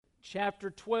chapter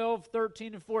 12,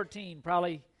 13, and 14,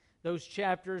 probably those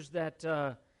chapters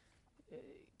that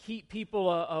keep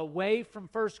people away from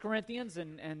 1 Corinthians,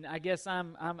 and I guess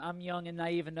I'm young and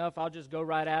naive enough, I'll just go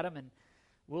right at them, and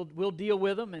we'll deal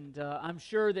with them, and I'm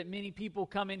sure that many people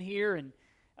come in here, and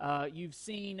you've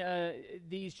seen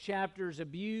these chapters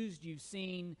abused, you've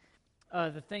seen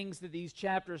the things that these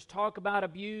chapters talk about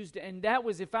abused, and that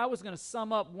was, if I was going to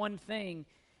sum up one thing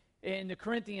in the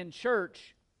Corinthian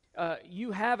church,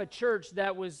 you have a church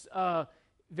that was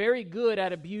very good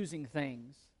at abusing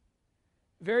things,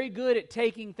 very good at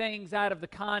taking things out of the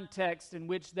context in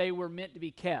which they were meant to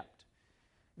be kept,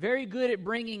 very good at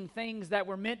bringing things that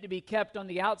were meant to be kept on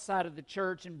the outside of the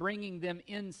church and bringing them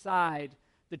inside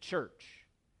the church.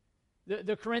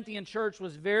 The Corinthian church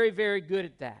was very, very good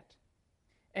at that.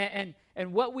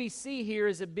 And what we see here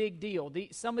is a big deal.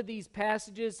 Some of these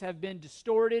passages have been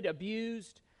distorted,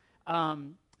 abused,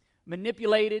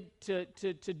 manipulated to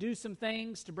do some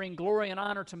things, to bring glory and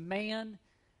honor to man,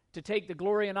 to take the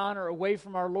glory and honor away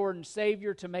from our Lord and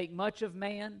Savior, to make much of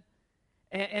man.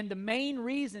 And the main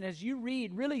reason, as you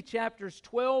read, really chapters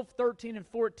 12, 13, and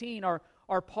 14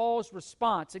 are Paul's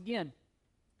response. Again,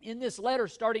 in this letter,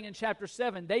 starting in chapter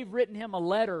 7, they've written him a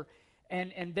letter,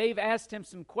 and they've asked him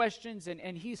some questions,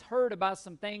 and he's heard about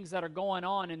some things that are going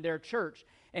on in their church,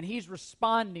 and he's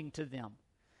responding to them.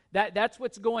 That's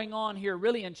what's going on here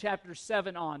really in chapter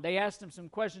 7 on. They asked him some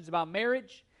questions about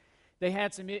marriage. They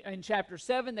had some, in chapter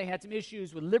 7, they had some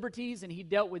issues with liberties, and he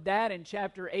dealt with that in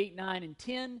chapter 8, 9, and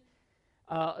 10.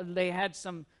 They had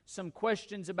some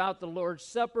questions about the Lord's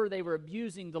Supper. They were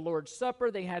abusing the Lord's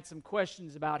Supper. They had some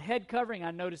questions about head covering.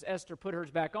 I noticed Esther put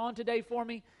hers back on today for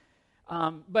me.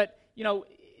 But, you know,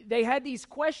 they had these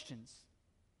questions,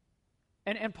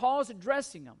 and Paul's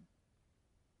addressing them.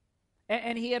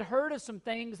 And he had heard of some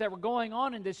things that were going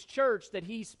on in this church that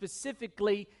he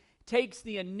specifically takes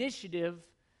the initiative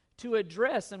to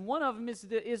address. And one of them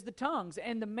is the tongues.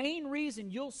 And the main reason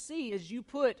you'll see as you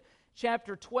put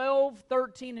chapter 12,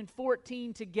 13, and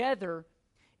 14 together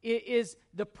is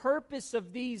the purpose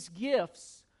of these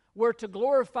gifts were to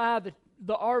glorify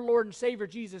our Lord and Savior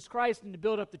Jesus Christ and to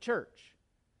build up the church.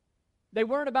 They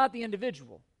weren't about the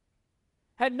individual.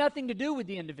 Had nothing to do with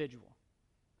the individual.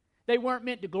 They weren't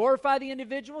meant to glorify the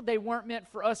individual. They weren't meant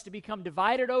for us to become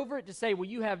divided over it, to say, well,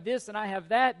 you have this and I have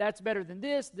that. That's better than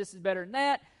this is better than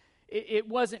that. It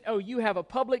wasn't, oh, you have a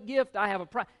public gift, I have a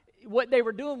private. What they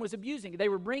were doing was abusing it. They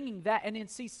were bringing that, and then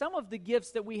see, some of the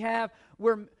gifts that we have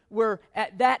were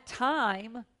at that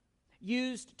time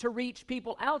used to reach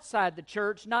people outside the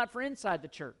church, not for inside the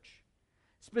church.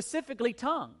 Specifically,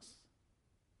 tongues.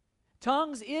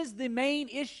 Tongues is the main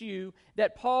issue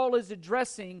that Paul is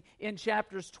addressing in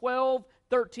chapters 12,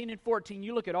 13, and 14.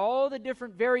 You look at all the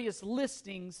different various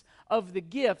listings of the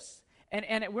gifts,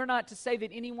 and we're not to say that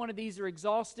any one of these are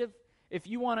exhaustive. If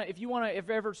you want to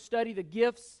ever study the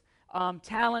gifts,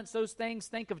 talents, those things,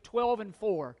 think of 12 and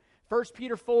 4. 1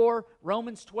 Peter 4,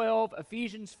 Romans 12,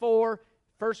 Ephesians 4,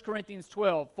 1 Corinthians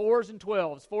 12. 4s and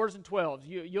 12s, 4s and 12s.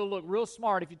 You'll look real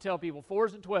smart if you tell people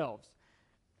 4s and 12s.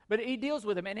 But he deals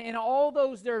with them. And in all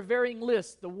those, there are varying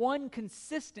lists. The one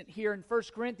consistent here in 1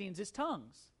 Corinthians is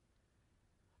tongues.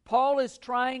 Paul is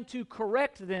trying to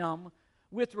correct them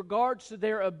with regards to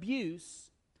their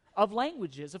abuse of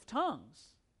languages, of tongues,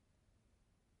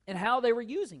 and how they were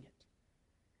using it.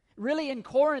 Really, in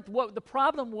Corinth, what the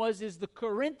problem was is the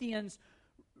Corinthians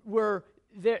were,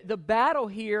 the battle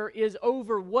here is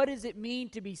over what does it mean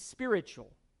to be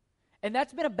spiritual. And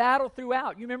that's been a battle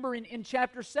throughout. You remember in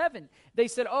chapter 7, they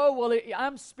said, oh, well,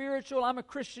 I'm spiritual, I'm a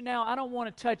Christian now, I don't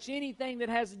want to touch anything that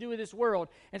has to do with this world.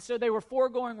 And so they were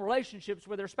foregoing relationships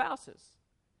with their spouses.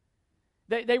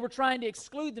 They were trying to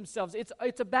exclude themselves.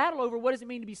 It's a battle over what does it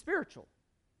mean to be spiritual.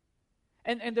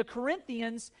 And the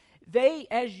Corinthians, they,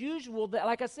 as usual,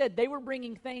 like I said, they were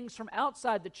bringing things from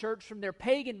outside the church, from their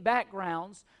pagan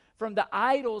backgrounds, from the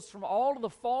idols, from all of the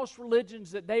false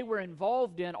religions that they were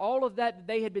involved in, all of that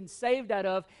they had been saved out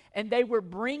of, and they were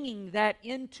bringing that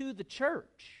into the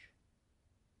church.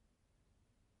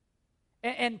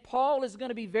 And Paul is going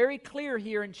to be very clear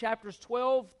here in chapters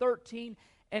 12, 13,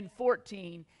 and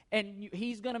 14, and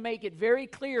he's going to make it very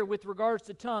clear with regards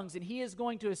to tongues, and he is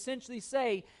going to essentially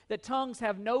say that tongues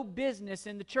have no business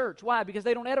in the church. Why? Because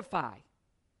they don't edify.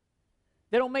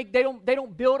 They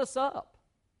don't build us up.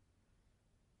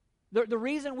 The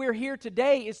reason we're here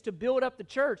today is to build up the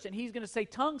church, and he's going to say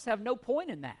tongues have no point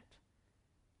in that.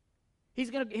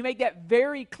 He's going to make that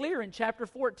very clear in chapter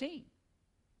 14.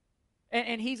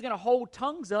 And he's going to hold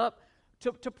tongues up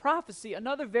to prophecy,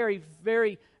 another very,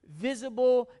 very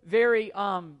visible, very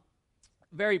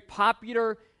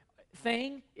popular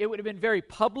thing. It would have been very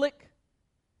public.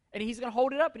 And he's going to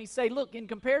hold it up and he'd say, look, in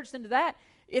comparison to that,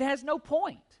 it has no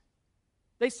point.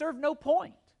 They serve no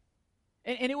point.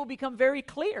 And it will become very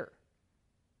clear.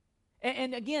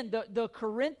 And again, the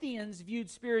Corinthians viewed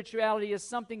spirituality as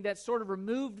something that sort of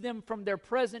removed them from their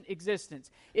present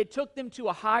existence. It took them to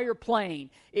a higher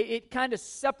plane. It kind of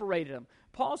separated them.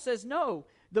 Paul says, no,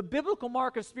 the biblical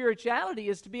mark of spirituality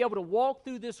is to be able to walk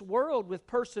through this world with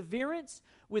perseverance,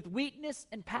 with weakness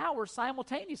and power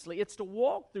simultaneously. It's to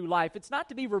walk through life. It's not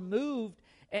to be removed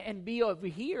and be over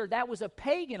here. That was a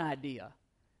pagan idea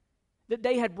that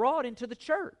they had brought into the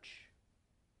church.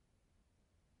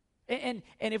 And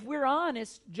if we're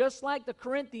honest, just like the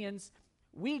Corinthians,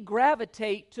 we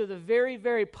gravitate to the very,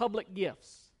 very public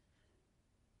gifts.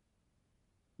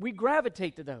 We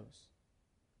gravitate to those.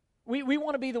 We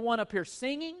want to be the one up here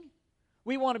singing.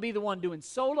 We want to be the one doing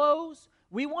solos.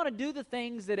 We want to do the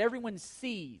things that everyone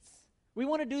sees. We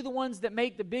want to do the ones that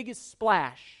make the biggest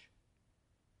splash.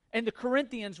 And the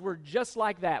Corinthians were just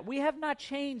like that. We have not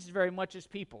changed very much as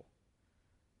people.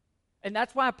 And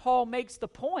that's why Paul makes the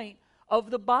point of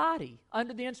the body.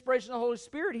 Under the inspiration of the Holy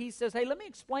Spirit, he says, hey, let me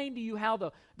explain to you how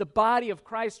the body of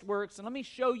Christ works, and let me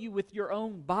show you with your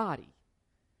own body.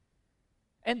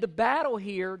 And the battle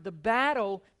here,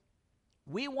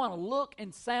 we want to look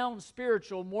and sound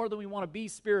spiritual more than we want to be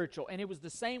spiritual. And it was the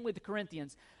same with the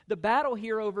Corinthians. The battle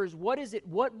here over is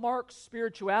what marks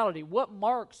spirituality? What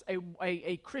marks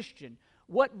a Christian?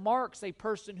 What marks a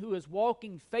person who is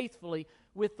walking faithfully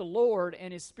with the Lord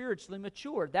and is spiritually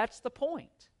mature? That's the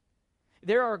point.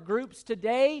 There are groups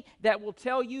today that will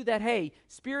tell you that, hey,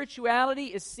 spirituality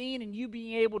is seen in you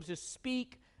being able to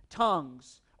speak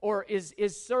tongues or is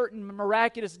certain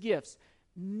miraculous gifts.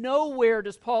 Nowhere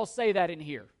does Paul say that in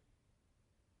here.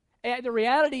 And the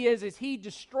reality is he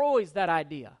destroys that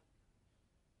idea.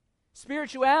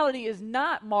 Spirituality is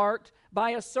not marked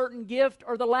by a certain gift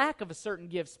or the lack of a certain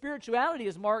gift. Spirituality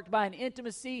is marked by an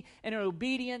intimacy and an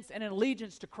obedience and an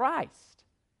allegiance to Christ.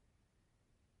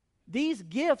 These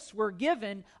gifts were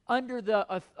given under the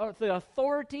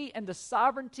authority and the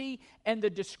sovereignty and the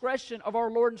discretion of our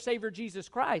Lord and Savior Jesus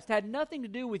Christ. Had nothing to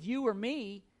do with you or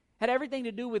me. Had everything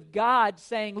to do with God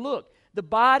saying, look, the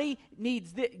body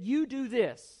needs this. You do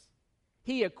this.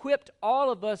 He equipped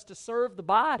all of us to serve the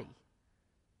body.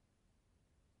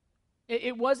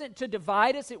 It wasn't to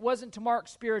divide us. It wasn't to mark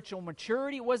spiritual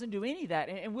maturity. It wasn't to do any of that.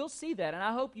 And we'll see that. And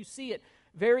I hope you see it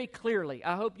very clearly.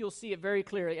 I hope you'll see it very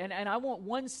clearly. And I want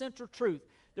one central truth.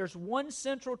 There's one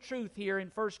central truth here in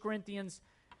 1 Corinthians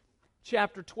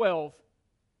chapter 12,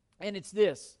 and it's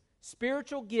this.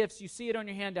 Spiritual gifts, you see it on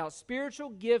your handout, spiritual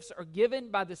gifts are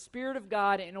given by the Spirit of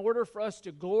God in order for us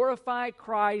to glorify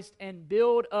Christ and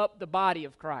build up the body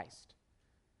of Christ.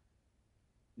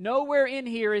 Nowhere in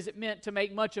here is it meant to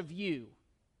make much of you.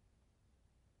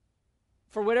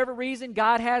 For whatever reason,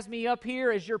 God has me up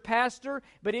here as your pastor,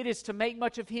 but it is to make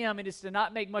much of him. It is to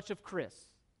not make much of Chris.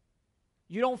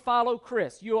 You don't follow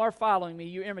Chris. You are following me.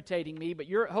 You're imitating me, but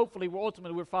ultimately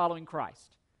we're following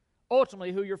Christ.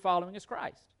 Ultimately, who you're following is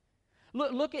Christ.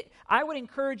 I would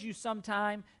encourage you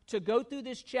sometime to go through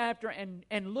this chapter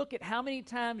and look at how many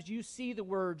times you see the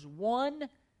words one,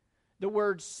 the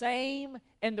words same,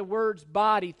 and the words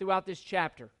body throughout this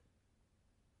chapter.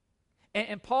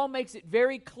 And Paul makes it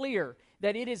very clear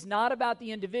that it is not about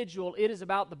the individual, it is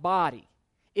about the body.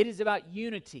 It is about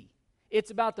unity.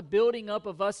 It's about the building up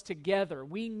of us together.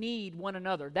 We need one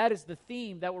another. That is the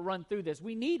theme that will run through this.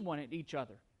 We need each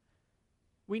other.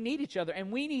 We need each other,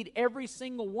 and we need every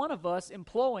single one of us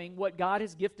employing what God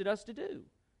has gifted us to do.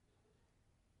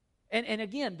 And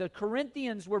again, the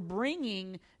Corinthians were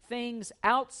bringing things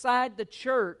outside the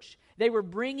church. They were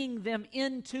bringing them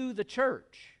into the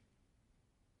church.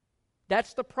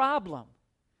 That's the problem.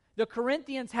 The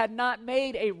Corinthians had not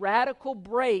made a radical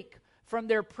break from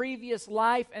their previous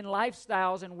life and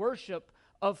lifestyles and worship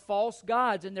of false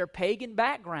gods and their pagan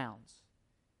backgrounds.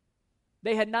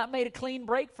 They had not made a clean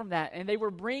break from that, and they were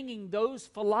bringing those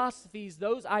philosophies,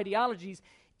 those ideologies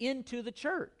into the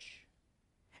church.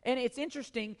 And it's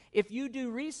interesting, if you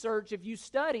do research, if you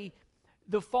study,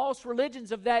 the false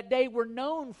religions of that day were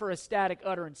known for ecstatic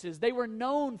utterances. They were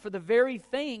known for the very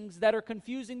things that are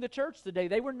confusing the church today.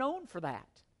 They were known for that.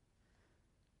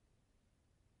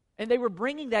 And they were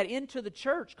bringing that into the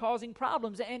church, causing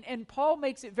problems. And Paul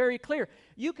makes it very clear.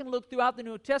 You can look throughout the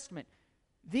New Testament.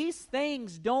 These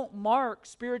things don't mark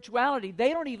spirituality. They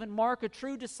don't even mark a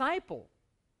true disciple.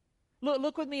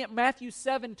 Look with me at Matthew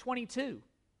 7:22.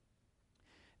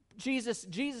 Jesus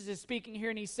is speaking here,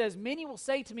 and he says, many will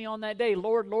say to me on that day,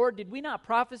 Lord, Lord, did we not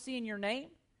prophesy in your name?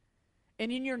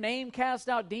 And in your name cast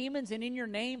out demons, and in your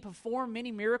name perform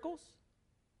many miracles?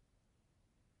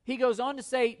 He goes on to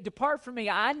say, depart from me,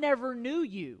 I never knew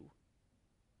you.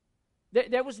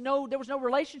 There was no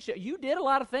relationship. You did a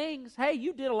lot of things. Hey,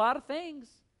 you did a lot of things.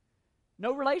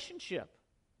 No relationship.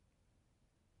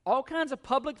 All kinds of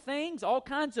public things, all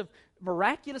kinds of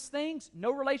miraculous things,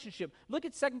 no relationship. Look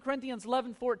at 2 Corinthians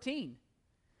 11:14.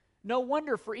 No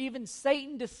wonder, for even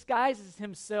Satan disguises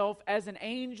himself as an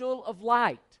angel of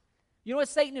light. You know what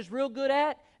Satan is real good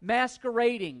at?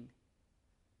 Masquerading.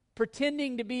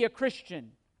 Pretending to be a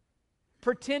Christian.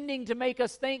 Pretending to make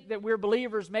us think that we're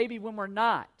believers maybe when we're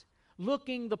not.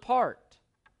 Looking the part.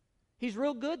 He's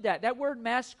real good at that. That word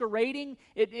masquerading,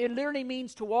 it literally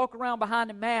means to walk around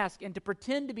behind a mask and to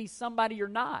pretend to be somebody you're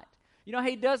not. You know how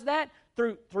he does that?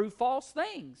 Through false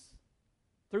things.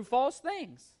 Through false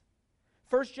things.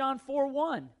 1 John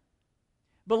 4:1.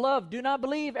 Beloved, do not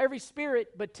believe every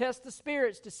spirit, but test the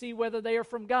spirits to see whether they are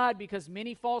from God, because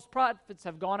many false prophets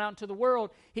have gone out into the world.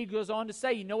 He goes on to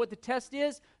say, you know what the test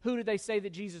is? Who do they say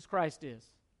that Jesus Christ is?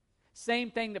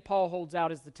 Same thing that Paul holds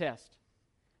out as the test.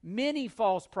 Many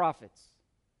false prophets,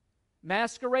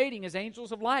 masquerading as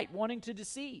angels of light, wanting to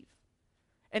deceive.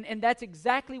 And that's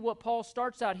exactly what Paul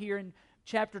starts out here in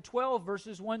chapter 12,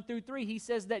 verses 1 through 3. He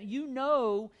says that you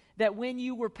know that when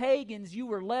you were pagans, you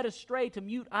were led astray to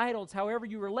mute idols, however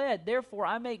you were led. Therefore,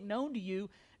 I make known to you,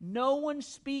 no one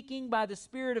speaking by the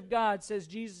Spirit of God says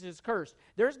Jesus is cursed.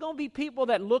 There's going to be people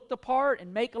that look the part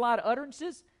and make a lot of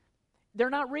utterances. They're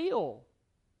not real.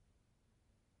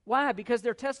 Why? Because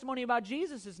their testimony about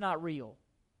Jesus is not real.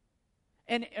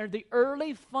 And the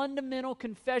early fundamental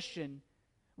confession,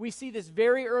 we see this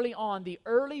very early on, the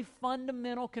early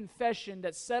fundamental confession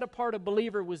that set apart a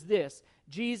believer was this: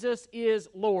 Jesus is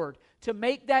Lord. To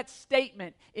make that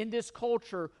statement in this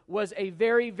culture was a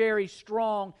very, very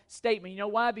strong statement. You know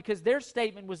why? Because their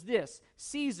statement was this: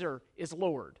 Caesar is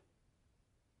Lord.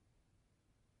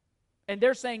 And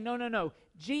they're saying, no,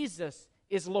 Jesus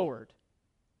is Lord.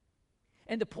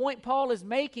 And the point Paul is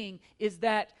making is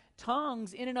that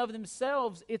tongues in and of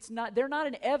themselves, they're not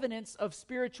an evidence of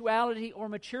spirituality or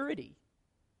maturity.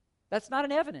 That's not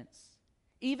an evidence.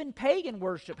 Even pagan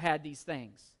worship had these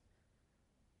things.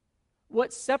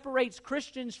 What separates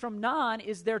Christians from non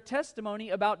is their testimony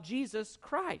about Jesus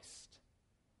Christ.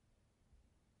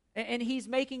 And he's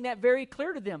making that very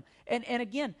clear to them. And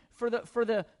again,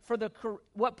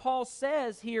 what Paul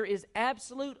says here is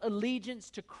absolute allegiance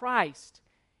to Christ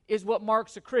is what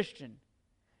marks a Christian,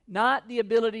 not the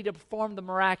ability to perform the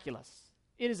miraculous.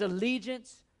 It is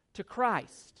allegiance to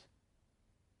Christ.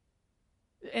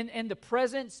 And the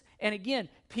presence, and again,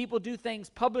 people do things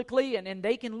publicly and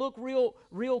they can look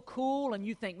real cool, and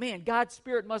you think, man, God's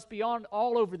Spirit must be all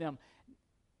over them.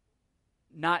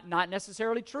 Not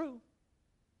necessarily true.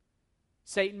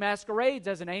 Satan masquerades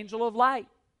as an angel of light,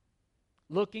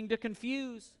 looking to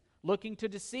confuse, looking to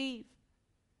deceive.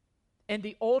 And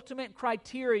the ultimate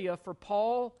criteria for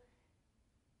Paul,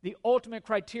 the ultimate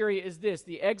criteria is this: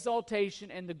 the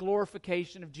exaltation and the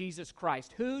glorification of Jesus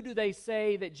Christ. Who do they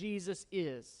say that Jesus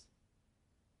is?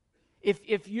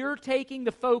 If you're taking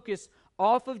the focus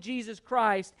off of Jesus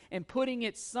Christ and putting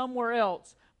it somewhere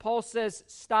else, Paul says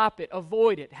stop it,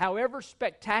 avoid it. However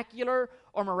spectacular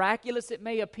or miraculous it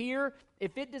may appear,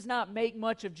 if it does not make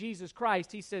much of Jesus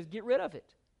Christ, he says get rid of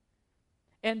it.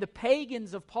 And the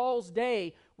pagans of Paul's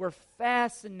day were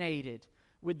fascinated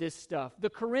with this stuff. The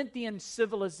Corinthian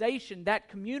civilization, that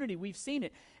community, we've seen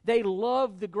it. They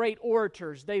loved the great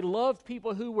orators. They loved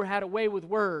people who had a way with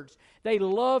words. They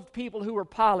loved people who were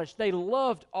polished. They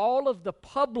loved all of the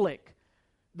public,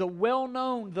 the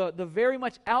well-known, the very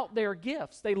much out there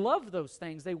gifts. They loved those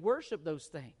things. They worshiped those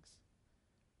things.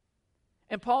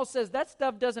 And Paul says that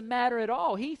stuff doesn't matter at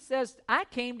all. He says, I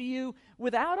came to you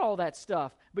without all that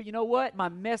stuff. But you know what? My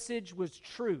message was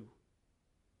true.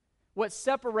 What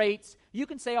separates, you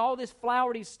can say all this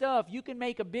flowery stuff. You can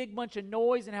make a big bunch of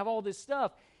noise and have all this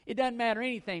stuff. It doesn't matter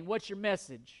anything. What's your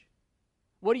message?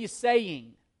 What are you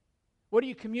saying? What are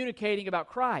you communicating about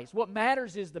Christ? What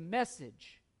matters is the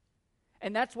message.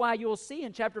 And that's why you'll see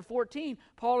in chapter 14,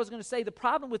 Paul is going to say the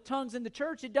problem with tongues in the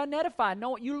church, it doesn't edify.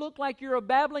 No, you look like you're a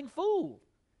babbling fool,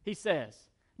 he says.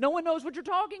 No one knows what you're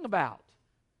talking about.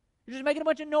 You're just making a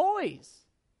bunch of noise.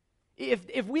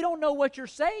 If we don't know what you're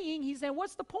saying, he's saying,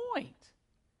 what's the point?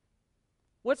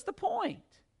 What's the point?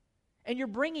 And you're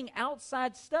bringing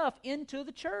outside stuff into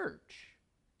the church.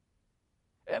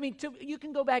 I mean, you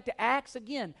can go back to Acts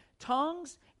again.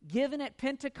 Tongues given at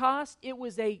Pentecost, it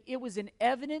was an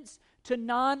evidence to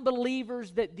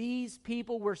non-believers that these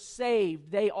people were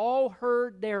saved. They all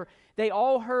heard their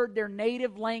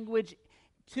native language.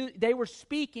 They were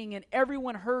speaking, and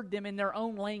everyone heard them in their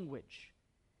own language.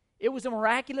 It was a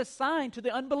miraculous sign to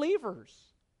the unbelievers.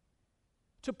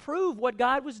 to prove what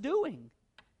God was doing.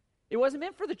 It wasn't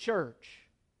meant for the church.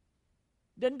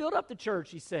 It doesn't build up the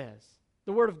church, he says.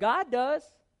 The Word of God does.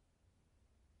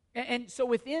 And so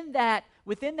within that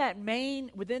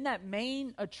main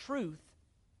truth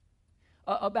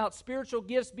about spiritual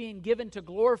gifts being given to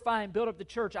glorify and build up the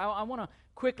church, I want to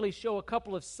quickly show a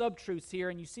couple of sub-truths here,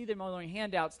 and you see them on your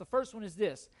handouts. The first one is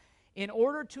this. In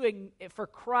order for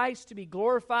Christ to be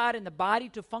glorified and the body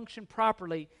to function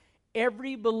properly,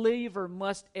 every believer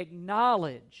must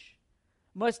acknowledge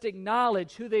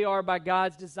who they are by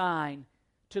God's design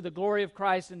to the glory of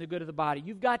Christ and the good of the body.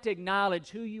 You've got to acknowledge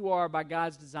who you are by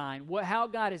God's design, how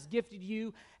God has gifted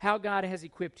you, how God has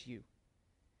equipped you.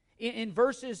 In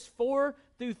verses 4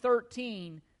 through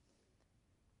 13,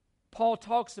 Paul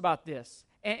talks about this.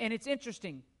 And it's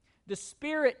interesting. The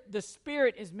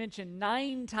Spirit is mentioned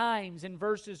 9 times in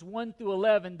verses 1 through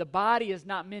 11. The body is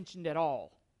not mentioned at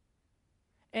all.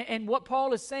 And what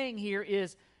Paul is saying here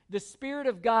is the Spirit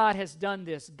of God has done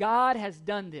this. God has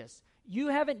done this. You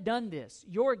haven't done this.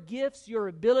 Your gifts, your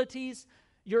abilities,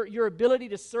 your ability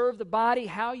to serve the body,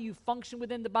 how you function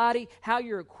within the body, how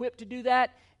you're equipped to do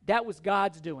that, that was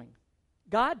God's doing.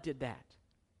 God did that.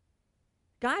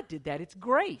 God did that. It's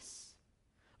grace.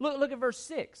 Look at verse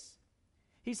 6.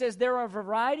 He says, there are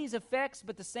varieties of effects,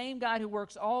 but the same God who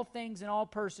works all things in all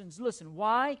persons. Listen,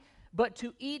 why? But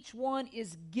to each one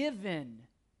is given.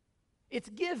 It's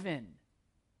given.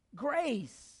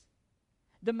 Grace.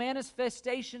 The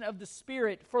manifestation of the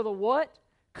Spirit for the what?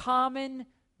 Common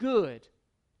good.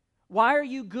 Why are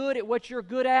you good at what you're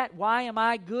good at? Why am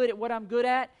I good at what I'm good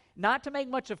at? Not to make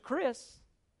much of Chris.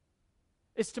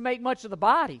 It's to make much of the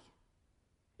body.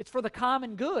 It's for the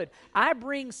common good. I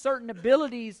bring certain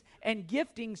abilities and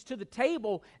giftings to the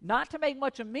table, not to make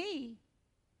much of me,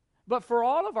 but for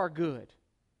all of our good.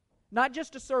 Not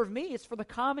just to serve me, it's for the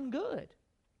common good.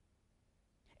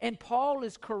 And Paul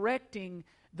is correcting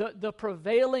the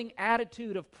prevailing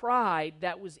attitude of pride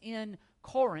that was in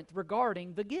Corinth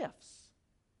regarding the gifts.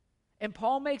 And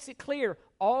Paul makes it clear,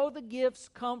 all the gifts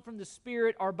come from the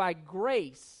Spirit are by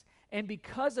grace, and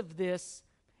because of this,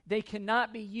 they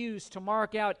cannot be used to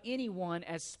mark out anyone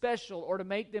as special or to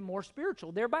make them more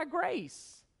spiritual. They're by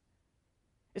grace.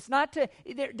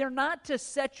 They're not to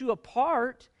set you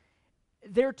apart.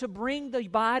 They're to bring the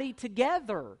body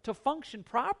together to function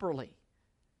properly.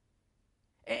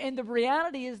 And the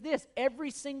reality is this,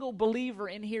 every single believer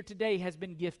in here today has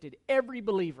been gifted. Every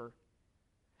believer.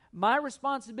 My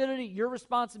responsibility, your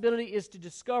responsibility is to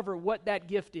discover what that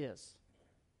gift is.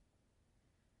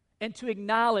 And to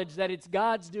acknowledge that it's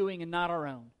God's doing and not our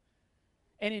own.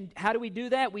 And how do we do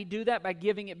that? We do that by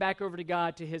giving it back over to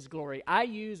God to His glory. I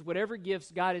use whatever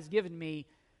gifts God has given me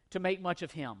to make much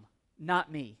of Him,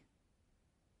 not me.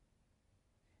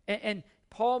 And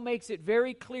Paul makes it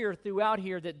very clear throughout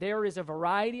here that there is a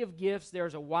variety of gifts.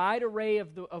 There's a wide array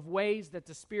of ways that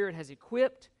the Spirit has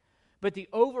equipped. But the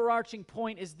overarching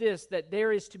point is this, that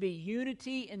there is to be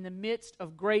unity in the midst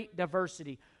of great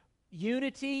diversity.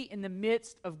 Unity in the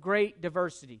midst of great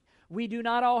diversity. We do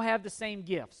not all have the same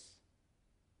gifts.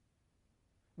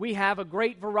 We have a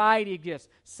great variety of gifts.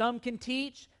 Some can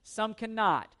teach, some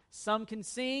cannot. Some can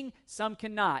sing, some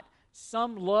cannot.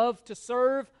 Some love to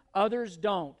serve, others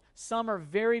don't. Some are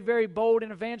very, very bold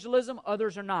in evangelism,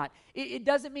 others are not. It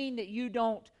doesn't mean that you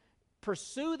don't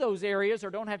pursue those areas or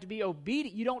don't have to be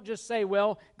obedient. You don't just say,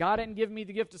 well, God didn't give me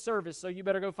the gift of service, so you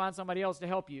better go find somebody else to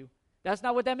help you. That's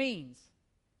not what that means.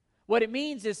 What it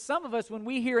means is some of us, when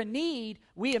we hear a need,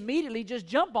 we immediately just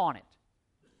jump on it.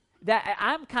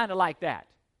 I'm kind of like that.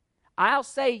 I'll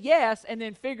say yes and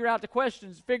then figure out the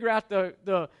questions,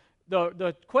 the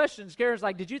questions. Karen's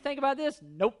like, did you think about this?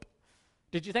 Nope.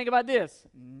 Did you think about this?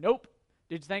 Nope.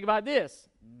 Did you think about this?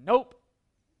 Nope.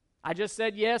 I just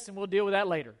said yes, and we'll deal with that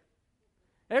later.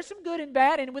 There's some good and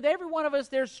bad, and with every one of us,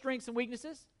 there's strengths and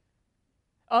weaknesses.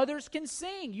 Others can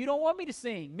sing. You don't want me to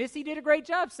sing. Missy did a great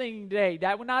job singing today.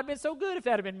 That would not have been so good if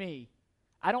that had been me.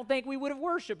 I don't think we would have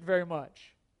worshiped very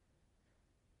much.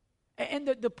 And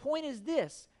the point is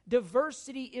this.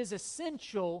 Diversity is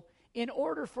essential in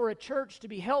order for a church to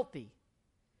be healthy.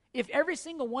 If every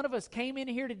single one of us came in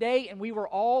here today and we were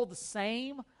all the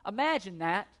same, imagine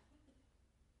that.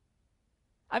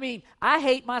 I mean, I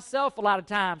hate myself a lot of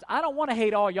times. I don't want to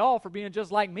hate all y'all for being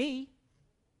just like me.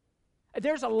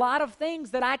 There's a lot of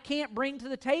things that I can't bring to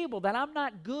the table that I'm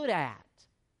not good at.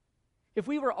 If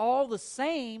we were all the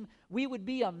same, we would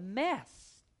be a mess.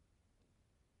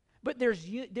 But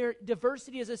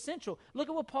diversity is essential. Look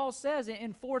at what Paul says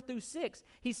in 4 through 6.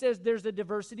 He says there's a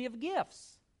diversity of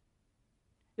gifts.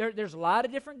 There's a lot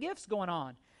of different gifts going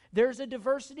on. There's a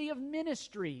diversity of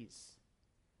ministries.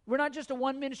 We're not just a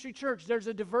one ministry church. There's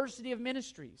a diversity of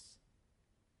ministries.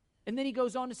 And then he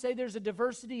goes on to say there's a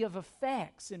diversity of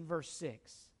effects in verse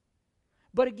 6.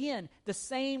 But again, the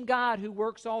same God who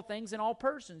works all things in all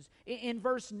persons. In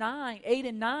verse 8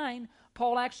 and 9,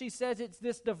 Paul actually says it's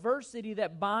this diversity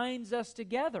that binds us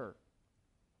together.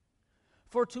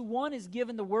 For to one is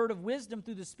given the word of wisdom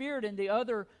through the Spirit, and the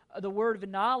other the word of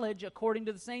knowledge according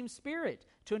to the same Spirit.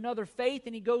 To another faith,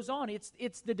 and he goes on.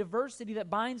 It's the diversity that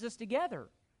binds us together.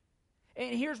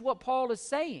 And here's what Paul is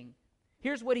saying.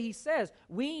 Here's what he says.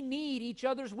 We need each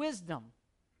other's wisdom.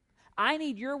 I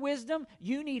need your wisdom.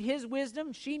 You need his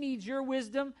wisdom. She needs your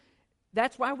wisdom.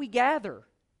 That's why we gather.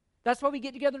 That's why we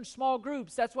get together in small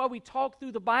groups. That's why we talk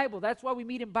through the Bible. That's why we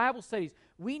meet in Bible studies.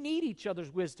 We need each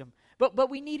other's wisdom. But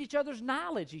we need each other's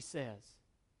knowledge, he says.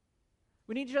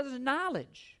 We need each other's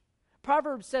knowledge.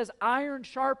 Proverbs says, iron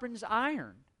sharpens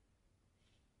iron.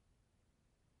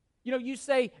 You know, you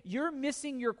say, you're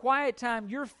missing your quiet time.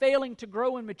 You're failing to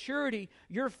grow in maturity.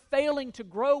 You're failing to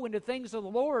grow into things of the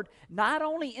Lord. Not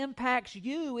only impacts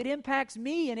you, it impacts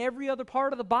me and every other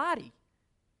part of the body.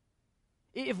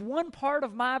 If one part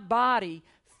of my body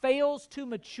fails to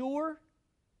mature,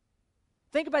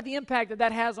 think about the impact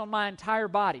that has on my entire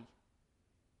body.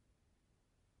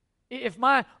 If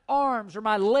my arms or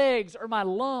my legs or my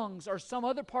lungs or some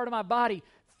other part of my body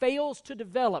fails to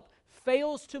develop,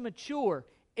 fails to mature,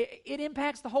 it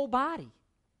impacts the whole body.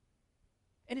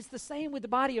 And it's the same with the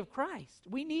body of Christ.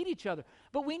 We need each other.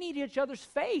 But we need each other's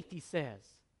faith, he says.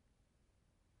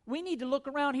 We need to look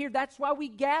around here. That's why we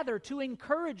gather, to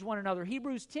encourage one another.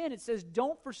 Hebrews 10, it says,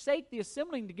 don't forsake the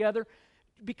assembling together,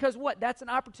 because what? That's an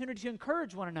opportunity to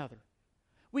encourage one another.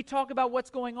 We talk about what's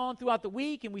going on throughout the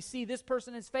week, and we see this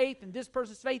person's faith and this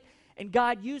person's faith, and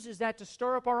God uses that to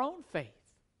stir up our own faith.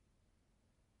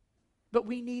 But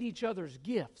we need each other's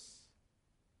gifts.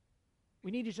 We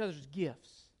need each other's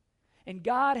gifts. And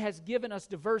God has given us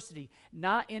diversity,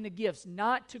 not in the gifts,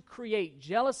 not to create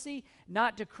jealousy,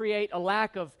 not to create a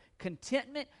lack of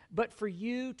contentment, but for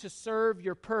you to serve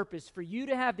your purpose, for you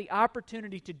to have the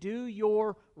opportunity to do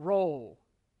your role.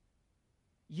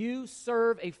 You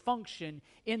serve a function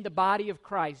in the body of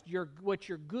Christ. What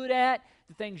you're good at,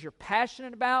 the things you're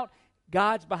passionate about,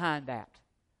 God's behind that.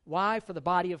 Why? For the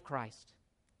body of Christ.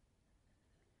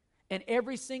 And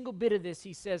every single bit of this,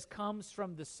 he says, comes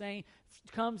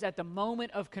at the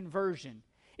moment of conversion.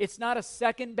 It's not a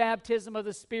second baptism of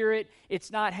the Spirit.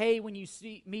 It's not, hey, when you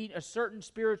meet a certain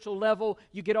spiritual level,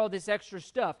 you get all this extra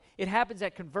stuff. It happens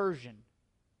at conversion.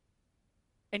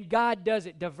 And God does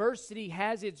it. Diversity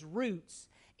has its roots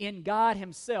in God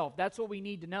himself. That's what we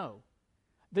need to know.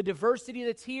 The diversity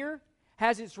that's here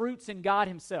has its roots in God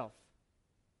himself.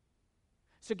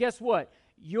 So guess what?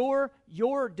 Your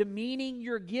demeaning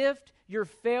your gift, your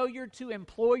failure to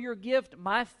employ your gift,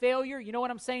 my failure, you know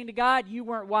what I'm saying to God? You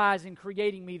weren't wise in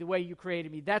creating me the way you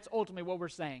created me. That's ultimately what we're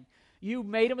saying. You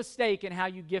made a mistake in how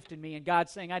you gifted me, and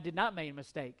God's saying, I did not make a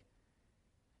mistake.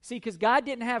 See, because God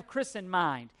didn't have Chris in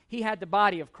mind. He had the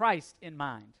body of Christ in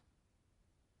mind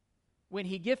when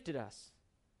he gifted us.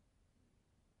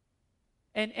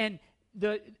 And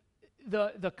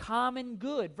the common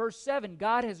good. Verse 7,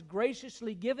 God has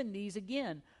graciously given these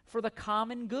again for the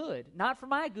common good. Not for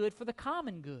my good, for the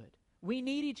common good. We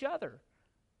need each other.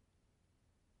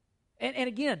 And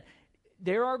again,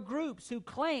 there are groups who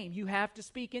claim you have to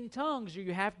speak in tongues, or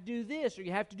you have to do this, or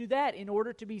you have to do that in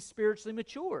order to be spiritually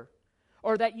mature,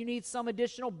 or that you need some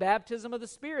additional baptism of the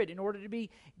Spirit in order to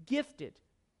be gifted.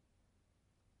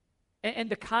 And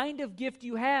the kind of gift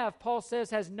you have, Paul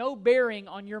says, has no bearing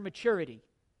on your maturity.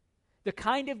 The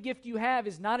kind of gift you have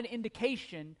is not an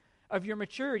indication of your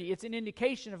maturity. It's an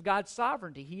indication of God's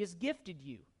sovereignty. He has gifted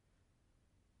you.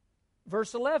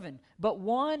 Verse 11, but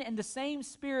one and the same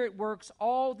Spirit works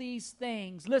all these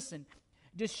things. Listen,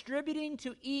 distributing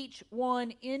to each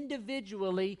one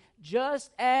individually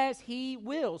just as he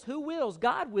wills. Who wills?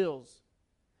 God wills.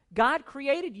 God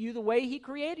created you the way he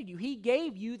created you. He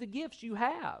gave you the gifts you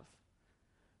have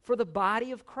for the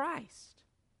body of Christ.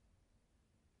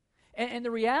 And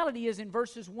the reality is in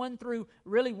verses 1 through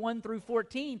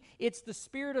 14, it's the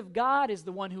Spirit of God is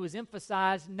the one who is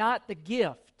emphasized, not the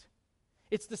gift.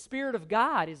 It's the Spirit of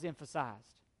God is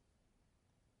emphasized.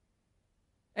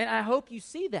 And I hope you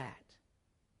see that.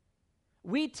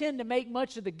 We tend to make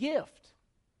much of the gift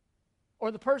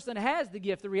or the person that has the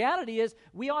gift. The reality is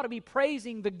we ought to be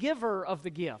praising the giver of the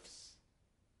gifts,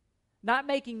 not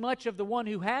making much of the one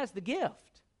who has the gift.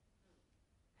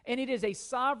 And it is a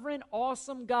sovereign,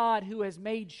 awesome God who has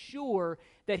made sure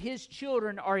that his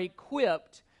children are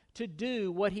equipped to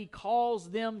do what he calls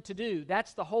them to do.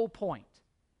 That's the whole point.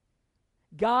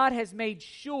 God has made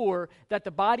sure that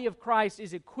the body of Christ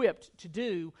is equipped to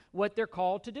do what they're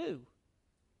called to do.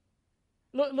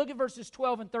 Look at verses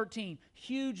 12 and 13.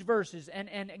 Huge verses.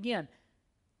 And again,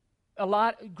 a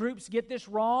lot of groups get this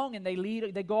wrong and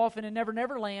they go off in a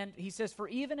never land. He says, "For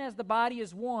even as the body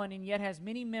is one and yet has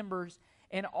many members,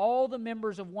 and all the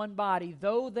members of one body,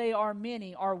 though they are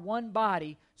many, are one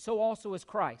body, so also is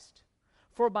Christ.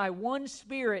 For by one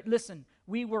Spirit," listen,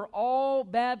 "we were all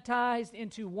baptized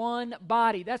into one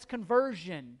body." That's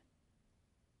conversion.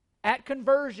 At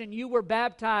conversion, you were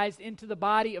baptized into the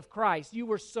body of Christ. You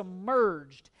were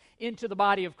submerged into the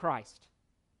body of Christ.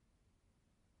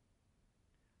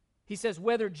 He says,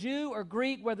 "Whether Jew or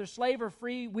Greek, whether slave or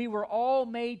free, we were all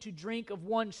made to drink of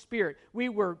one Spirit." We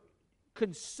were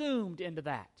consumed into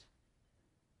that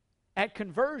at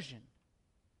conversion.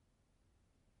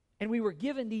 And we were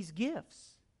given these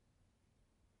gifts.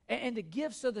 And the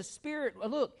gifts of the Spirit,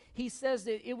 look, he says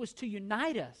that it was to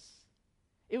unite us.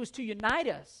 It was to unite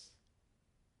us.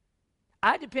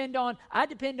 I depend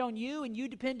on you and you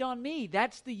depend on me.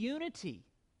 That's the unity.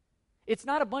 It's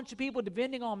not a bunch of people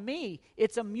depending on me.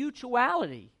 It's a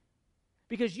mutuality.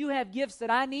 Because you have gifts that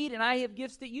I need and I have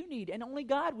gifts that you need. And only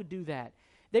God would do that.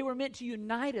 They were meant to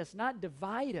unite us, not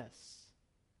divide us.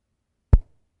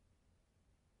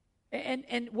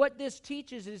 And what this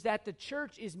teaches is that the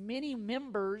church is many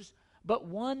members, but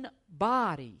one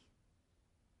body.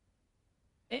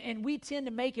 And we tend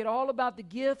to make it all about the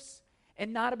gifts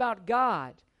and not about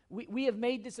God. We have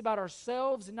made this about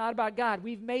ourselves and not about God.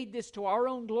 We've made this to our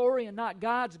own glory and not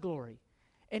God's glory.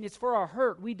 And it's for our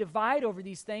hurt. We divide over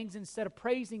these things instead of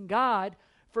praising God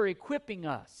for equipping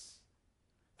us,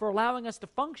 for allowing us to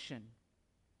function.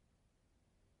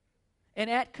 And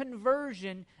at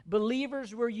conversion,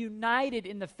 believers were united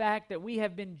in the fact that we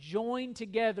have been joined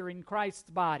together in Christ's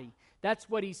body. That's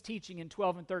what he's teaching in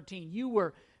 12 and 13. You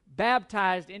were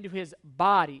baptized into his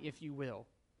body, if you will.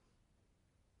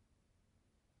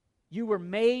 You were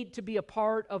made to be a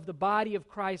part of the body of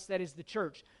Christ, that is the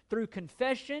church. Through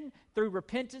confession, through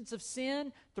repentance of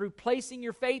sin, through placing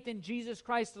your faith in Jesus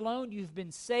Christ alone, you've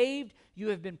been saved, you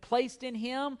have been placed in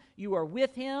him, you are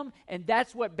with him, and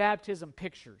that's what baptism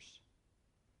pictures.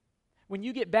 When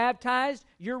you get baptized,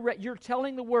 you're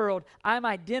telling the world, I'm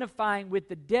identifying with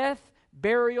the death,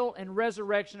 burial, and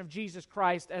resurrection of Jesus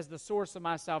Christ as the source of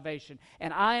my salvation,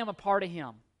 and I am a part of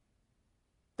him.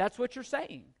 That's what you're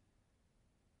saying.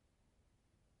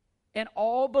 And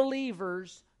all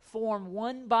believers form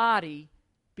one body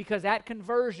because at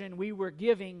conversion we were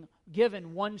given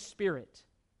one Spirit.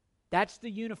 That's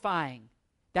the unifying.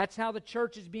 That's how the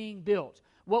church is being built.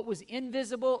 What was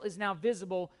invisible is now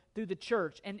visible through the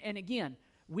church. And again,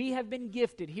 we have been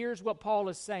gifted. Here's what Paul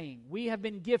is saying. We have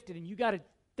been gifted, and you got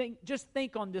to just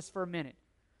think on this for a minute.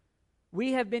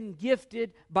 We have been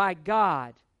gifted by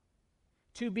God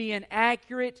to be an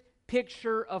accurate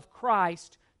picture of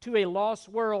Christ to a lost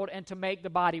world and to make the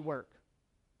body work.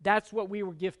 That's what we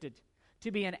were gifted,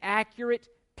 to be an accurate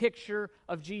picture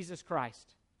of Jesus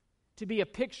Christ, to be a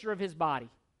picture of his body.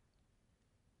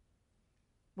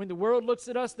 When the world looks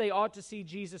at us, they ought to see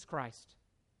Jesus Christ.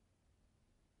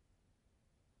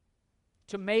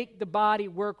 To make the body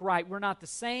work right. We're not the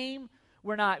same.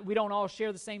 We don't all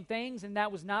share the same things, and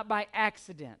that was not by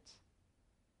accident.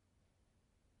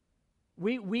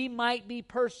 We might be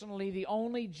personally the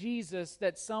only Jesus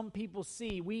that some people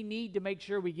see. We need to make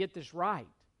sure we get this right.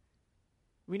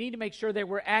 We need to make sure that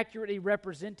we're accurately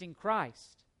representing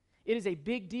Christ. It is a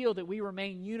big deal that we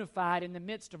remain unified in the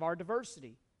midst of our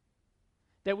diversity.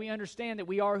 That we understand that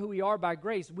we are who we are by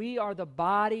grace. We are the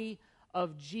body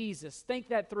of Jesus. Think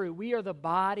that through. We are the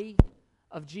body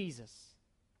of Jesus.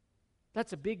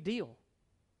 That's a big deal.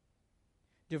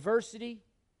 Diversity,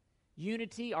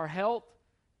 unity, our health,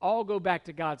 all go back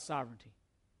to God's sovereignty.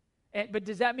 But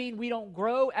does that mean we don't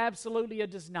grow? Absolutely,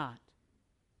 it does not.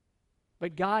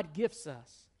 But God gifts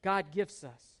us. God gifts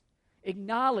us.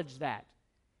 Acknowledge that.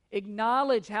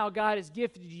 Acknowledge how God has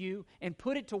gifted you and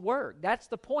put it to work. That's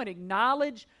the point.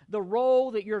 Acknowledge the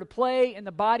role that you're to play in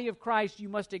the body of Christ. You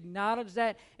must acknowledge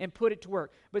that and put it to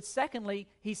work. But secondly,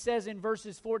 he says in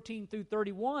verses 14 through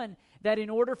 31 that in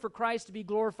order for Christ to be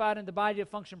glorified and the body to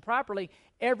function properly,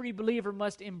 every believer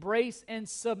must embrace and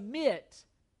submit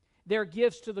their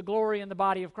gifts to the glory in the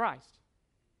body of Christ.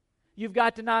 You've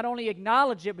got to not only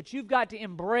acknowledge it, but you've got to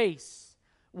embrace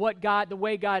the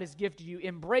way God has gifted you.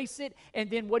 Embrace it, and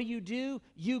then what do?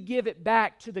 You give it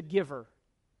back to the giver.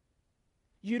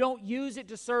 You don't use it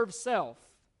to serve self.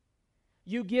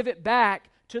 You give it back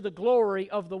to the glory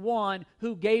of the one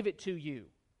who gave it to you.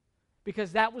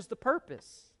 Because that was the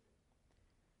purpose.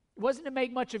 It wasn't to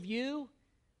make much of you.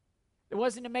 It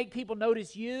wasn't to make people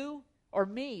notice you. or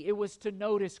me. It was to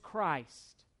notice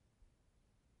Christ.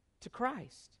 To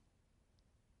Christ.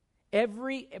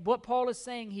 What Paul is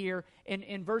saying here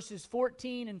in verses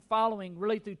 14 and following,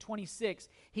 really through 26,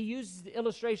 he uses the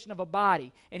illustration of a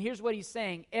body. And here's what he's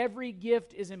saying. Every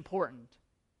gift is important.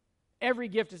 Every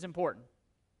gift is important.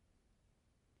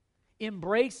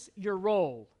 Embrace your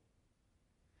role.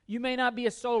 You may not be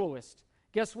a soloist.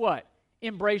 Guess what?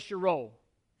 Embrace your role.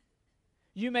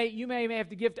 You may have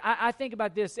to gift. I think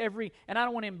about this and I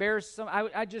don't want to embarrass some.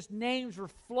 I just, names were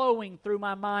flowing through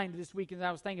my mind this week as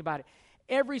I was thinking about it.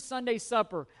 Every Sunday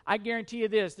supper, I guarantee you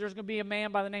this, there's going to be a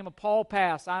man by the name of Paul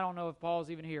Pass. I don't know if Paul's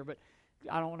even here, but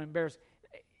I don't want to embarrass.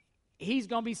 He's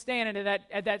going to be standing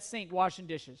at that sink washing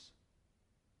dishes.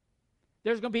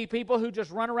 There's going to be people who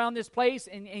just run around this place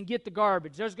and get the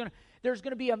garbage. There's going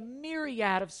to be a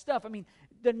myriad of stuff. I mean,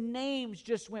 the names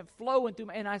just went flowing through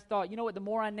me, and I thought, you know what, the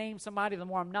more I name somebody, the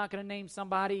more I'm not going to name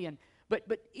somebody. But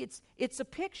it's a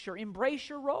picture. Embrace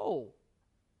your role.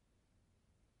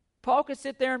 Paul could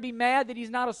sit there and be mad that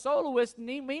he's not a soloist, and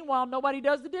meanwhile, nobody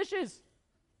does the dishes.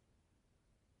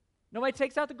 Nobody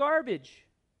takes out the garbage.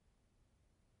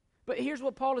 But here's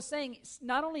what Paul is saying.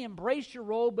 Not only embrace your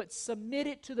role, but submit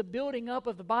it to the building up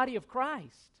of the body of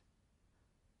Christ.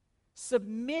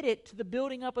 Submit it to the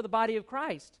building up of the body of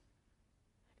Christ.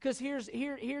 Because here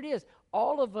it is.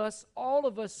 All of us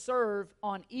serve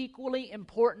on equally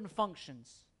important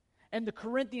functions. And the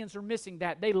Corinthians are missing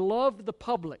that. They loved the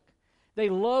public. They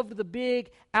loved the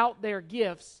big out there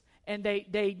gifts, and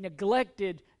they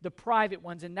neglected the private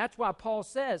ones. And that's why Paul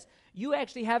says, you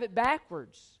actually have it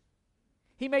backwards.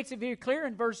 He makes it very clear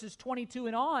in verses 22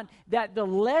 and on that the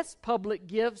less public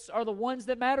gifts are the ones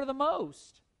that matter the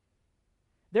most.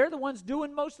 They're the ones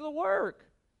doing most of the work.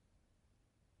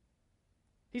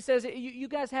 He says, you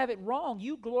guys have it wrong.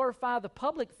 You glorify the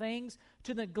public things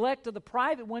to neglect of the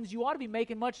private ones. You ought to be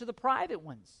making much of the private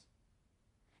ones.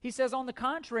 He says, on the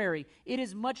contrary, it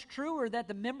is much truer that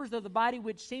the members of the body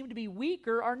which seem to be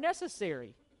weaker are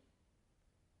necessary.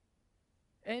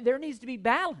 And there needs to be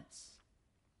balance.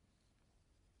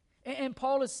 And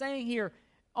Paul is saying here,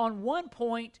 on one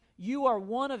point, you are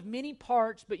one of many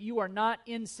parts, but you are not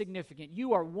insignificant.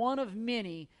 You are one of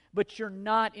many, but you're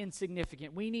not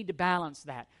insignificant. We need to balance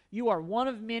that. You are one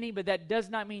of many, but that does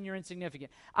not mean you're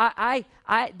insignificant.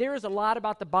 There is a lot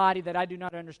about the body that I do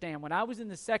not understand. When I was in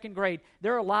the second grade,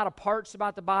 there are a lot of parts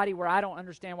about the body where I don't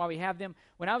understand why we have them.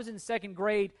 When I was in the second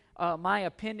grade, my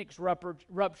appendix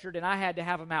ruptured and I had to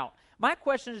have them out. My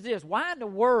question is this: why in the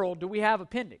world do we have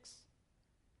appendix?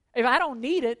 If I don't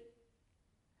need it,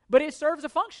 but it serves a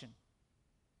function.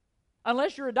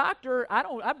 Unless you're a doctor,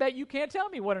 I bet you can't tell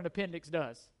me what an appendix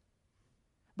does.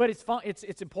 But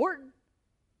it's important.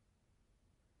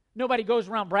 Nobody goes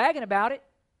around bragging about it.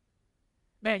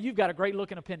 Man, you've got a great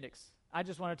looking appendix. I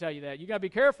just want to tell you that. You got to be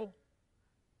careful.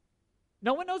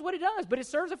 No one knows what it does, but it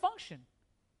serves a function.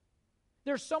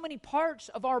 There's so many parts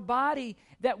of our body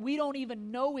that we don't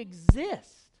even know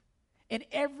exist. And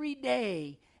every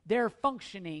day they're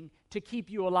functioning to keep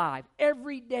you alive.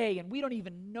 Every day, and we don't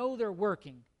even know they're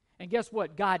working. And guess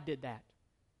what? God did that.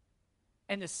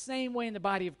 And the same way in the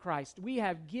body of Christ. We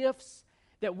have gifts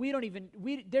that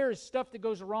there is stuff that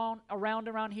goes around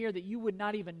here that you would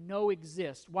not even know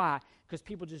exist. Why? Because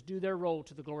people just do their role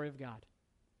to the glory of God.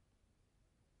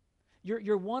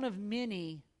 You're one of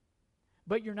many,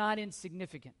 but you're not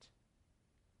insignificant.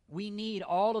 We need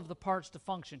all of the parts to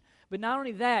function. But not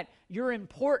only that, you're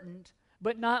important,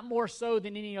 but not more so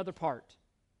than any other part.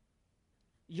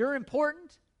 You're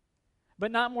important,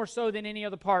 but not more so than any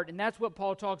other part. And that's what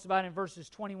Paul talks about in verses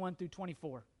 21 through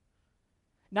 24.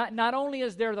 Not only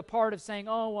is there the part of saying,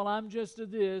 oh, well, I'm just a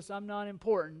this, I'm not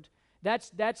important.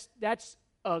 That's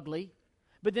ugly.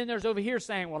 But then there's over here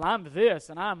saying, well, I'm this,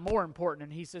 and I'm more important.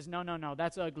 And he says, no,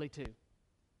 that's ugly too.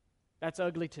 That's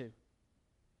ugly too.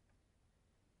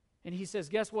 And he says,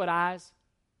 guess what, eyes?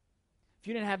 If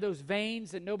you didn't have those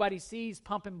veins that nobody sees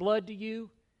pumping blood to you,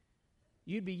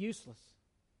 you'd be useless.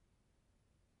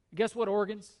 Guess what,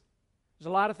 organs? There's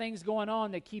a lot of things going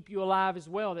on that keep you alive as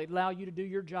well, that allow you to do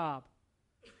your job.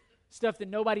 Stuff that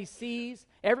nobody sees.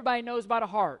 Everybody knows about a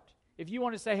heart. If you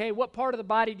want to say, hey, what part of the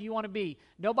body do you want to be?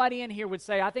 Nobody in here would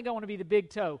say, I think I want to be the big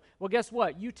toe. Well, guess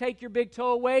what? You take your big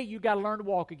toe away, you've got to learn to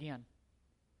walk again.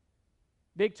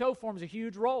 Big toe forms a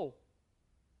huge role.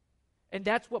 And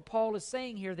that's what Paul is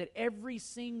saying here, that every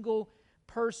single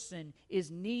person is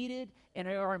needed and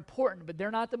are important, but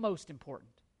they're not the most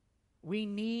important. We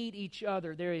need each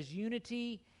other. There is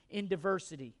unity in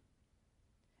diversity.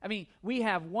 I mean, we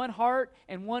have one heart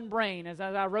and one brain. As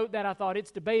I wrote that, I thought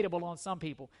it's debatable on some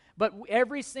people. But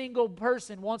every single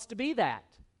person wants to be that.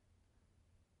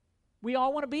 We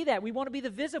all want to be that. We want to be the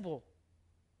visible.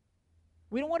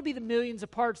 We don't want to be the millions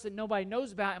of parts that nobody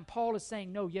knows about. And Paul is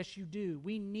saying, no, yes, you do.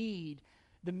 We need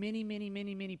the many, many,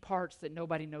 many, many parts that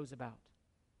nobody knows about.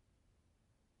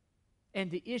 And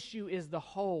the issue is the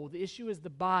whole. The issue is the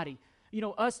body. You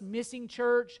know, us missing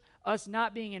church, us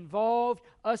not being involved,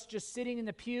 us just sitting in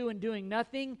the pew and doing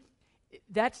nothing,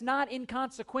 that's not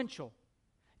inconsequential.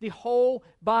 The whole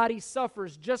body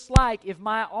suffers. Just like if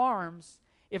my arms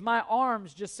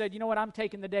just said, you know what, I'm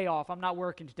taking the day off, I'm not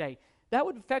working today, that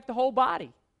would affect the whole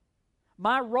body.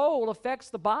 My role affects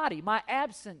the body. My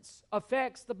absence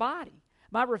affects the body.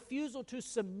 My refusal to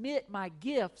submit my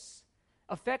gifts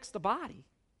affects the body.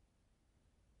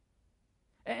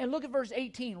 And look at verse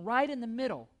 18, right in the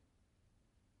middle.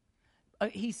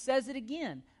 He says it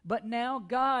again. But now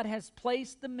God has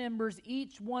placed the members,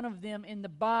 each one of them, in the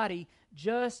body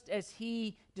just as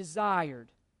He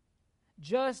desired.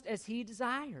 Just as He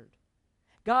desired.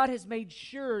 God has made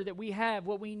sure that we have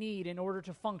what we need in order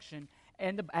to function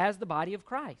as the body of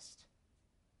Christ.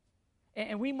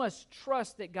 And we must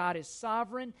trust that God is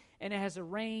sovereign and has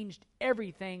arranged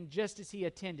everything just as He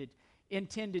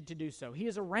intended to do so. He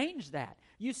has arranged that.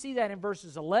 You see that in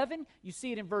verses 11, you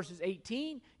see it in verses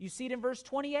 18, you see it in verse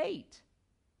 28.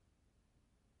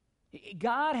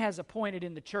 God has appointed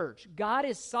in the church. God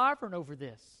is sovereign over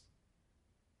this.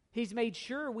 He's made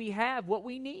sure we have what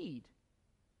we need.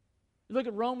 Look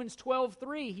at Romans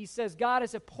 12:3. He says God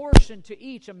has apportioned to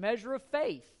each a measure of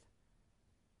faith.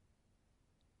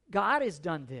 God has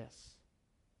done this.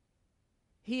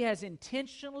 God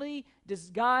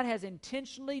has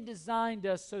intentionally designed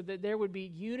us so that there would be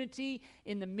unity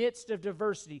in the midst of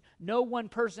diversity. No one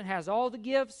person has all the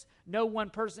gifts. No one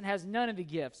person has none of the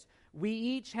gifts. We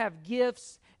each have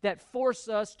gifts that force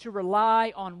us to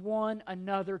rely on one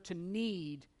another, to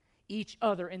need each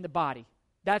other in the body.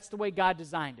 That's the way God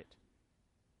designed it.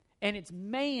 And it's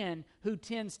man who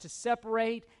tends to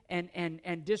separate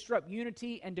and disrupt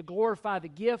unity and to glorify the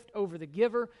gift over the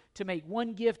giver, to make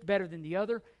one gift better than the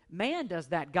other. Man does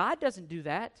that. God doesn't do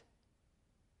that.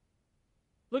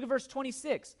 Look at verse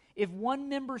 26. If one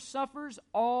member suffers,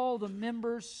 all the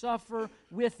members suffer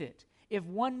with it. If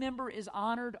one member is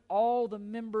honored, all the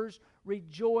members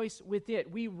rejoice with it.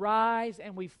 We rise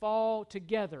and we fall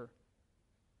together.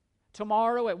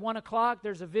 Tomorrow at 1 o'clock,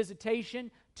 there's a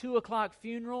visitation, 2 o'clock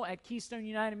funeral at Keystone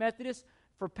United Methodist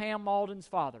for Pam Malden's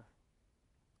father.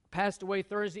 Passed away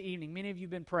Thursday evening. Many of you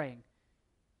have been praying.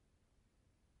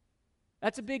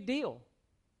 That's a big deal.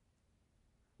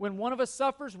 When one of us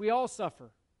suffers, we all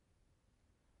suffer.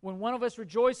 When one of us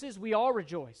rejoices, we all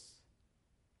rejoice.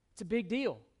 It's a big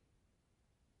deal.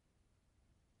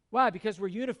 Why? Because we're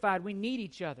unified. We need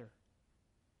each other.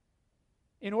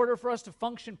 In order for us to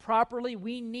function properly,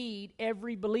 we need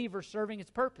every believer serving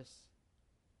its purpose.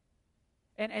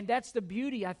 And that's the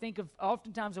beauty, I think, of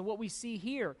oftentimes of what we see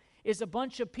here, is a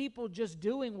bunch of people just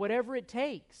doing whatever it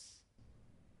takes.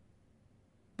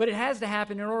 But it has to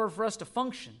happen in order for us to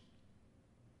function.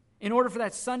 In order for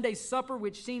that Sunday supper,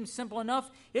 which seems simple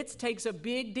enough, it takes a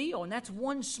big deal. And that's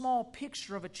one small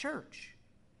picture of a church.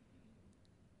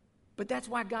 But that's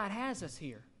why God has us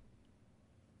here.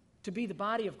 To be the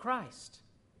body of Christ.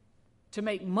 To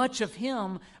make much of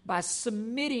Him by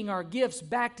submitting our gifts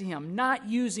back to Him, not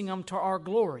using them to our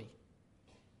glory.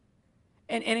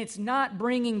 And it's not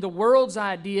bringing the world's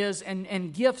ideas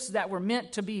and gifts that were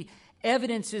meant to be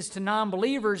evidences to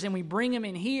non-believers, and we bring them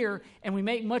in here and we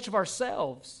make much of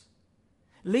ourselves.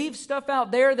 Leave stuff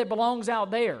out there that belongs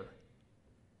out there.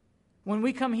 When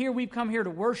we come here, we've come here to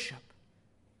worship.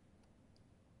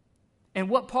 And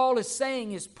what Paul is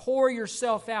saying is pour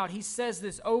yourself out. He says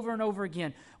this over and over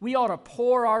again. We ought to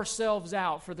pour ourselves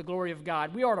out for the glory of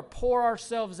God. We ought to pour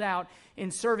ourselves out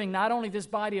in serving not only this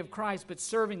body of Christ, but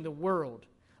serving the world.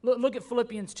 Look at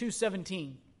Philippians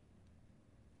 2:17.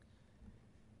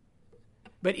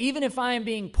 But even if I am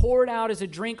being poured out as a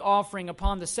drink offering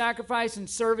upon the sacrifice and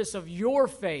service of your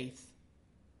faith,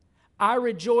 I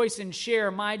rejoice and share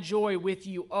my joy with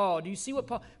you all. Do you see what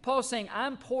Paul's saying?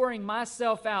 I'm pouring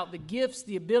myself out, the gifts,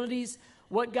 the abilities,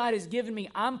 what God has given me,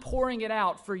 I'm pouring it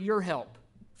out for your help,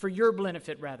 for your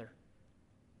benefit rather.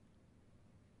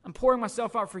 I'm pouring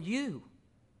myself out for you.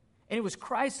 And it was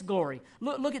Christ's glory.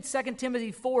 Look at 2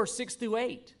 Timothy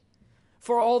 4:6-8.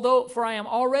 For I am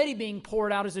already being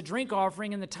poured out as a drink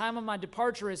offering, and the time of my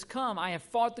departure has come. I have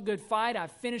fought the good fight,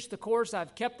 I've finished the course,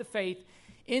 I've kept the faith.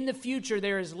 In the future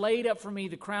there is laid up for me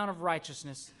the crown of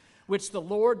righteousness, which the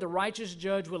Lord, the righteous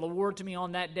judge, will award to me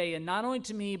on that day, and not only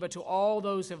to me, but to all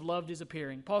those who have loved His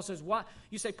appearing. Paul says, why?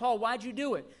 You say, Paul, why'd you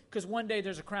do it? Because one day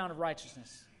there's a crown of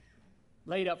righteousness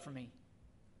laid up for me.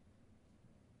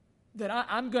 that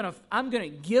I'm gonna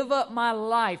give up my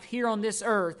life here on this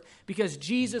earth because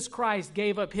Jesus Christ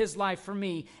gave up his life for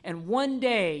me, and one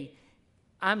day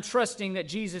I'm trusting that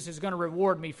Jesus is going to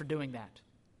reward me for doing that.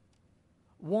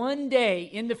 One day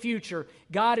in the future,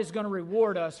 God is going to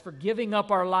reward us for giving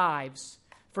up our lives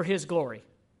for his glory.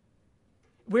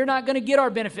 We're not going to get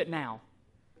our benefit now.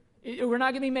 We're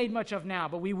not going to be made much of now,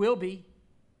 but we will be.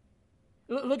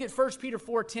 Look at 1 Peter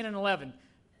 4, 10 and 11.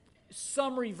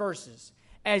 Summary verses.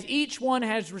 As each one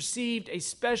has received a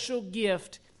special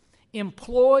gift,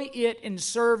 employ it in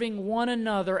serving one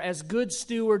another as good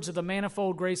stewards of the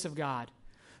manifold grace of God.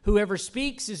 Whoever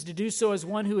speaks is to do so as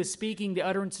one who is speaking the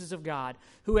utterances of God.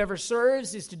 Whoever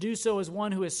serves is to do so as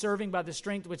one who is serving by the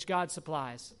strength which God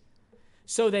supplies.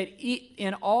 So that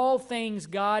in all things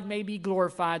God may be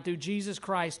glorified through Jesus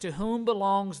Christ, to whom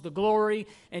belongs the glory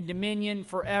and dominion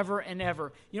forever and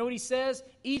ever. You know what he says?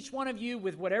 Each one of you,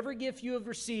 with whatever gift you have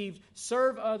received,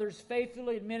 serve others,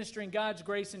 faithfully administering God's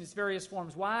grace in its various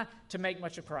forms. Why? To make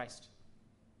much of Christ.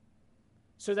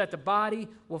 So that the body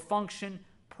will function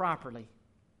properly.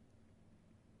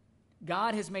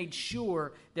 God has made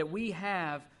sure that we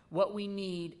have what we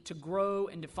need to grow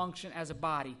and to function as a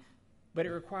body. But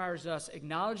it requires us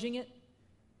acknowledging it,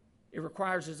 it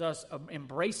requires us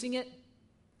embracing it,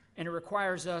 and it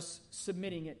requires us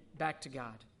submitting it back to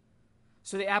God.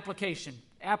 So the application.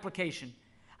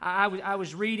 I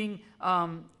was reading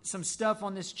some stuff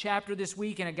on this chapter this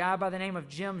week, and a guy by the name of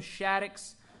Jim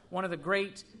Shaddix, one of the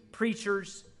great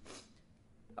preachers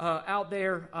out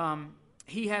there,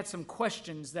 he had some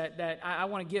questions that I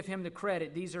want to give him the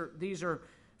credit. These are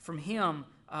from him.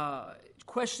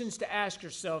 Questions to ask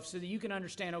yourself so that you can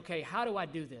understand, okay, how do I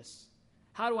do this?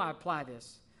 How do I apply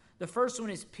this? The first one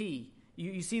is P.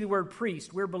 You see the word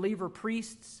priest. We're believer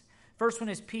priests. First one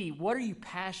is P. What are you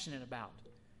passionate about?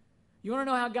 You want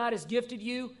to know how God has gifted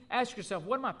you? Ask yourself,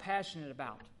 what am I passionate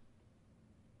about?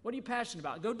 What are you passionate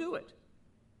about? Go do it.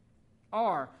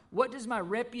 R. What does my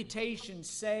reputation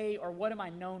say, or what am I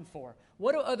known for?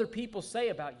 What do other people say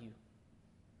about you?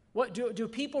 What do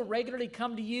people regularly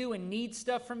come to you and need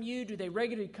stuff from you? Do they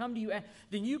regularly come to you?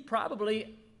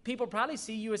 Then people probably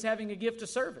see you as having a gift of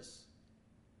service.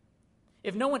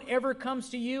 If no one ever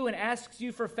comes to you and asks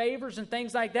you for favors and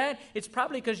things like that, it's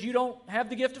probably because you don't have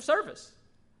the gift of service.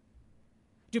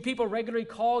 Do people regularly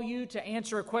call you to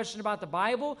answer a question about the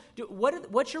Bible?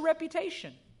 What's your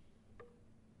reputation?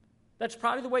 That's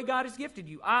probably the way God has gifted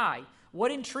you. I.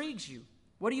 What intrigues you?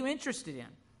 What are you interested in?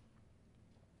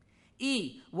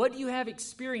 E, what do you have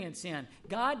experience in?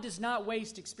 God does not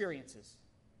waste experiences.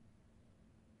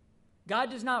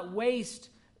 God does not waste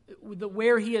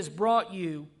where he has brought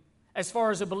you as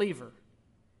far as a believer.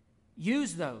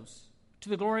 Use those to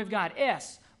the glory of God.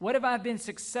 S, what have I been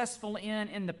successful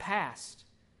in the past?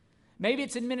 Maybe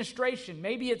it's administration.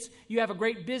 Maybe it's you have a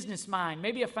great business mind.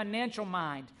 Maybe a financial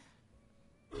mind.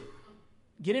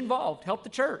 Get involved. Help the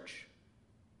church.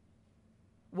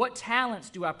 What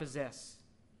talents do I possess?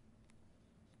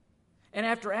 And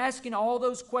after asking all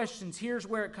those questions, here's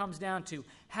where it comes down to.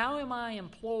 How am I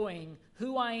employing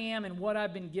who I am and what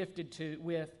I've been gifted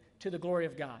to the glory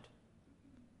of God?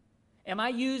 Am I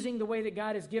using the way that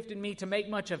God has gifted me to make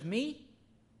much of me?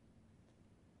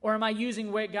 Or am I using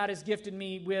the way God has gifted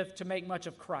me with to make much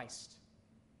of Christ?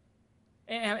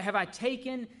 And have I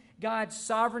taken God's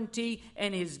sovereignty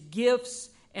and his gifts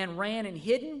and ran and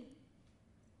hidden?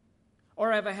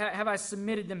 Or have I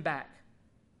submitted them back?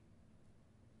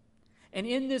 And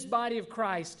in this body of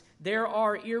Christ, there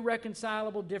are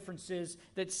irreconcilable differences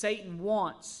that Satan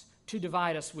wants to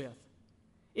divide us with.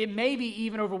 It may be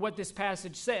even over what this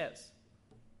passage says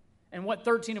and what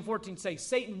 13 and 14 say.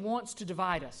 Satan wants to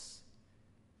divide us.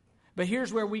 But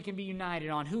here's where we can be united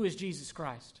on who is Jesus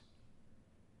Christ.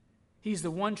 He's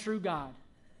the one true God.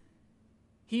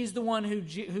 He's the one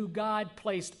who God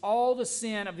placed all the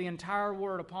sin of the entire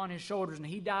world upon his shoulders, and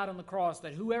he died on the cross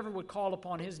that whoever would call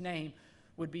upon his name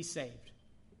would be saved.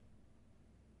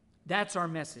 That's our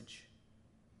message.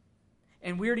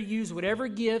 And we're to use whatever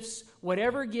gifts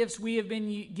we have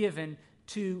been given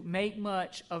to make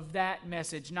much of that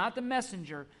message. Not the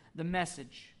messenger, the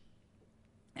message.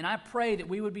 And I pray that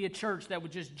we would be a church that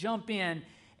would just jump in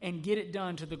and get it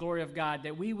done to the glory of God.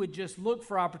 That we would just look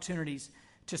for opportunities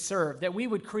to serve. That we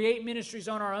would create ministries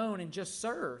on our own and just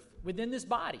serve within this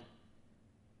body.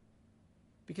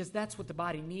 Because that's what the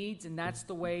body needs, and that's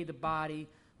the way the body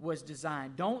was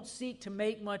designed. Don't seek to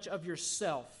make much of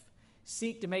yourself.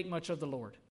 Seek to make much of the Lord.